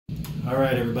All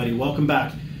right, everybody, welcome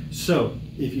back. So,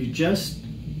 if you just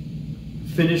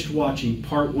finished watching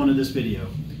part 1 of this video,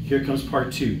 here comes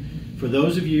part 2. For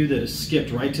those of you that have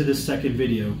skipped right to this second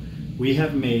video, we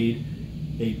have made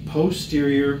a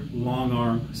posterior long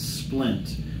arm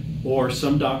splint, or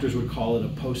some doctors would call it a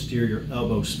posterior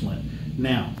elbow splint.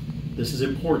 Now, this is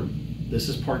important. This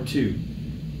is part 2.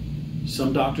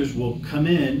 Some doctors will come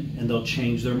in and they'll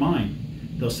change their mind.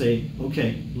 They'll say,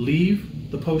 okay, leave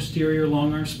the posterior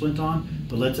long arm splint on,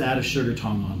 but let's add a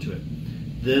Sugar-Tong onto it.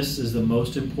 This is the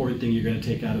most important thing you're going to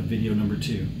take out of video number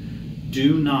 2.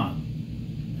 Do not,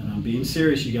 and I'm being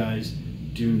serious, you guys,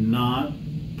 do not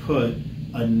put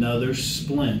another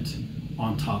splint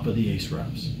on top of the ace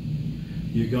wraps.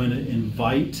 You're going to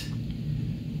invite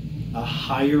a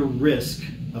higher risk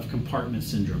of compartment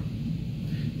syndrome.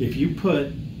 If you put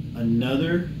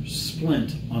another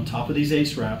splint on top of these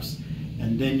ace wraps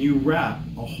and then you wrap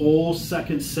a whole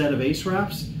second set of ace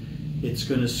wraps, it's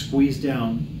going to squeeze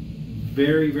down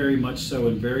very, very much so,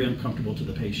 and very uncomfortable to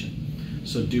the patient.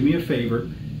 So do me a favor,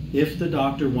 if the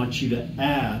doctor wants you to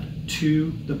add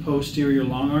to the posterior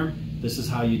long arm, this is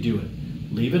how you do it.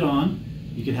 Leave it on.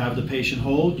 You could have the patient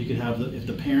hold. You could have, if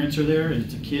the parents are there and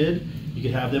it's a kid, you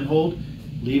could have them hold.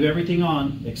 Leave everything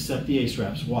on except the ace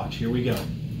wraps. Watch, here we go.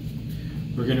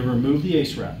 We're going to remove the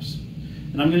ace wraps.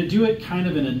 And I'm going to do it kind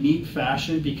of in a neat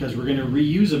fashion because we're going to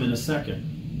reuse them in a second.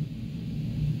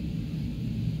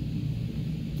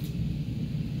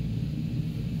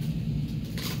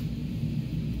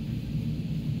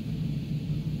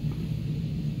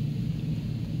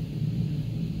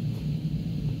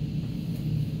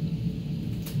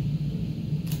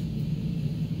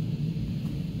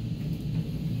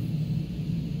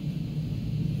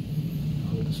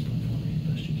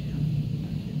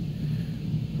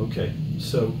 Okay,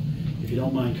 so if you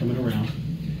don't mind coming around,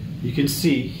 you can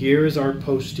see here is our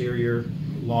posterior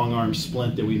long arm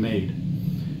splint that we made.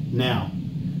 Now,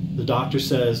 the doctor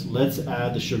says, let's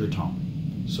add the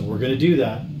Sugar-Tong. So we're going to do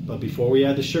that, but before we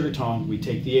add the Sugar-Tong, we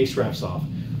take the ace wraps off.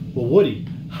 Well, Woody,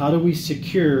 how do we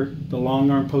secure the long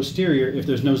arm posterior if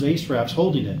there's no ace wraps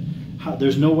holding it?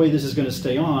 There's no way this is going to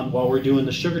stay on while we're doing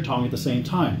the Sugar-Tong at the same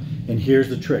time. And here's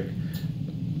the trick.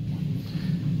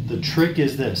 The trick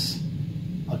is this.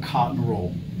 A cotton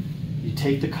roll. You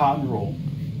take the cotton roll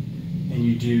and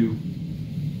you do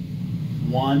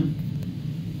 1,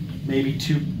 maybe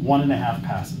 2, 1.5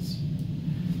 passes.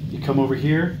 You come over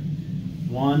here,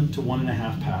 1 to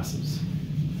 1.5 passes.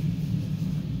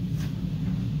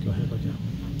 Go ahead like that.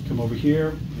 Come over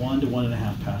here, 1 to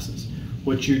 1.5 passes.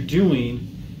 What you're doing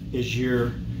is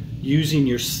you're using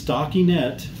your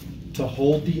stockinette to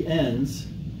hold the ends,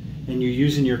 and you're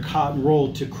using your cotton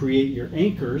roll to create your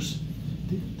anchors.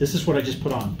 This is what I just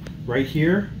put on. Right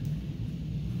here,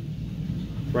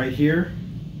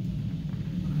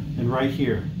 and right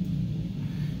here.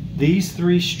 These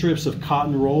 3 strips of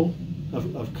cotton roll,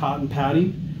 of cotton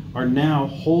padding, are now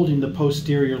holding the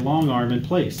posterior long arm in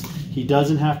place. He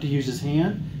doesn't have to use his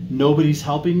hand. Nobody's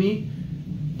helping me.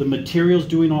 The material's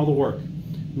doing all the work.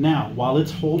 Now, while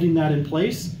it's holding that in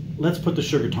place, let's put the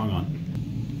Sugar-Tong on.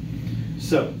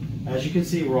 So, as you can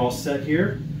see, we're all set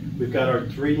here. We've got our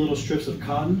 3 little strips of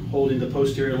cotton holding the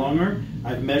posterior long arm.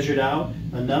 I've measured out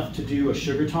enough to do a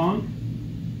Sugar-Tong,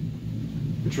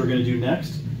 which we're going to do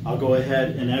next. I'll go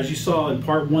ahead, and as you saw in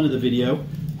part 1 of the video,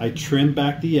 I trimmed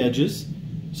back the edges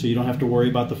so you don't have to worry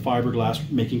about the fiberglass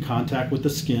making contact with the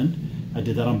skin. I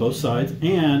did that on both sides,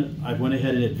 and I went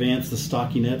ahead and advanced the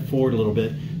stockinette forward a little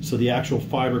bit so the actual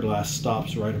fiberglass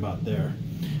stops right about there.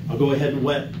 I'll go ahead and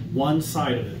wet one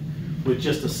side of it with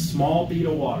just a small bead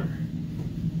of water.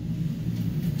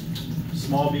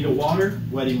 Small bead of water,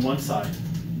 wetting one side.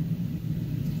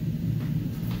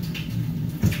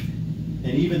 And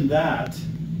even that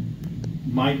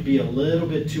might be a little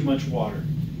bit too much water,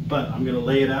 but I'm going to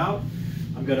lay it out.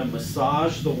 I'm going to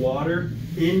massage the water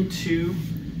into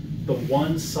the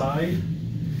one side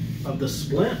of the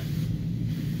splint.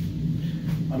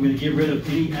 I'm going to get rid of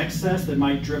any excess that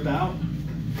might drip out.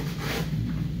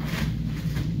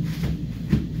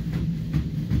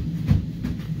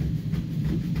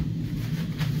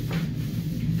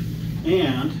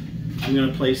 And I'm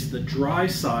going to place the dry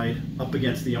side up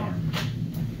against the arm.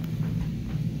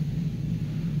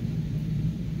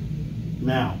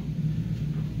 Now,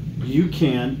 you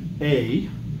can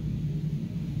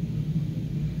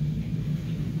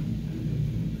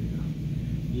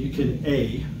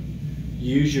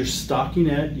use your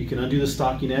stockinette. You can undo the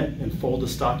stockinette and fold the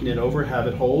stockinette over, have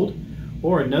it hold.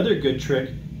 Or another good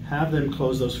trick, have them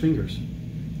close those fingers.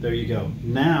 There you go.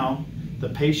 Now the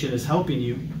patient is helping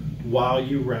you while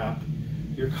you wrap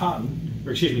your cotton,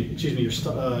 or excuse me,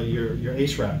 your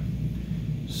ace wrap.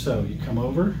 So you come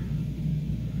over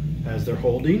as they're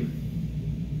holding,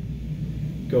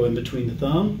 go in between the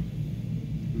thumb,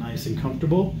 nice and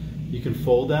comfortable. You can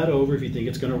fold that over if you think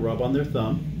it's going to rub on their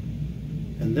thumb.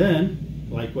 And then,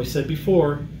 like I said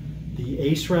before, the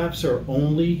ace wraps are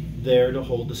only there to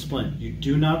hold the splint. You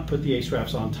do not put the ace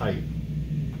wraps on tight.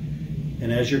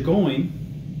 And as you're going,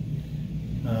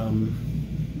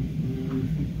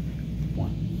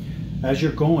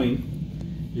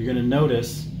 you're going to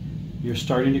notice you're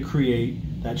starting to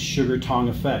create that Sugar-Tong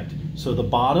effect. So the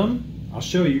bottom, I'll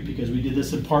show you because we did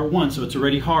this in part 1, so it's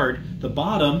already hard. The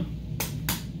bottom,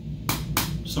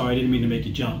 sorry, I didn't mean to make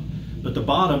you jump, but the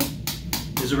bottom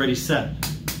is already set.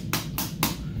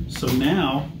 So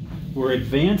now we're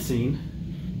advancing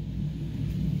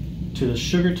to the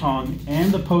Sugar-Tong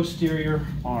and the posterior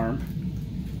arm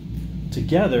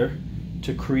together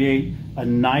to create a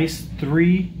nice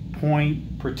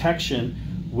 3-point protection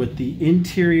with the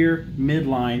interior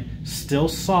midline still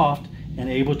soft and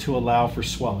able to allow for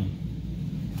swelling.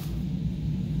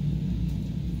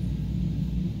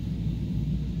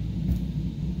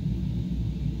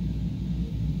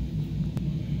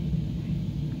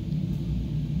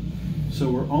 So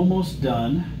we're almost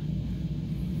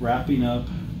done wrapping up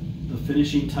the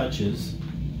finishing touches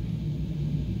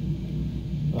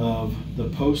of the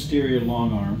posterior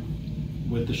long arm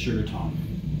with the Sugar-Tong.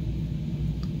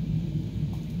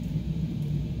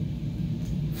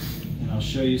 And I'll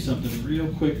show you something real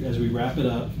quick as we wrap it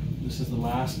up. This is the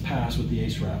last pass with the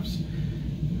ace wraps.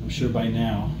 I'm sure by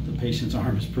now the patient's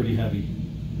arm is pretty heavy.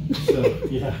 So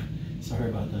yeah, sorry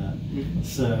about that.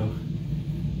 So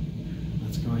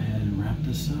let's go ahead and wrap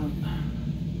this up.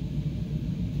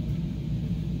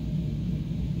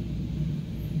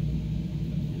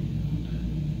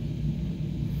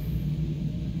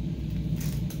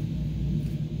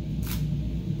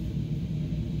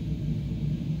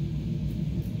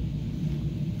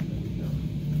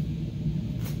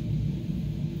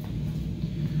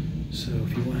 So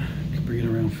if you want to bring it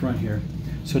around front here.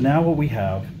 So now what we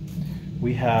have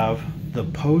the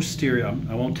posterior,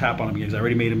 I won't tap on him because I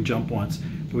already made him jump once,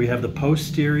 but we have the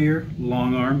posterior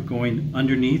long arm going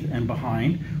underneath and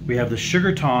behind. We have the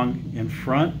Sugar-Tong in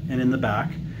front and in the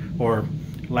back, or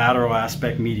lateral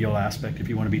aspect, medial aspect if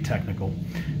you want to be technical.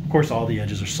 Of course all the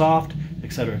edges are soft,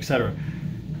 etc., etc.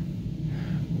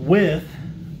 With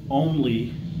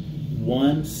only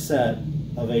one set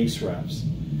of ace wraps.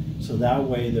 So that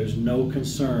way there's no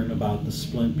concern about the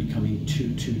splint becoming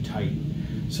too tight.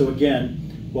 So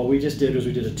again, what we just did was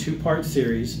we did a 2-part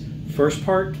series. First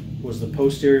part was the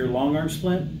posterior long arm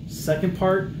splint. Second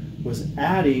part was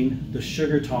adding the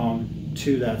Sugar-Tong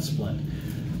to that splint.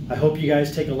 I hope you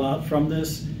guys take a lot from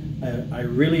this. I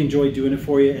really enjoyed doing it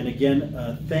for you. And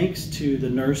again, thanks to the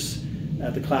nurse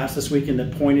at the class this weekend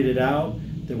that pointed it out,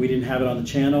 that we didn't have it on the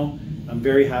channel. I'm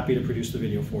very happy to produce the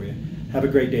video for you. Have a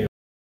great day.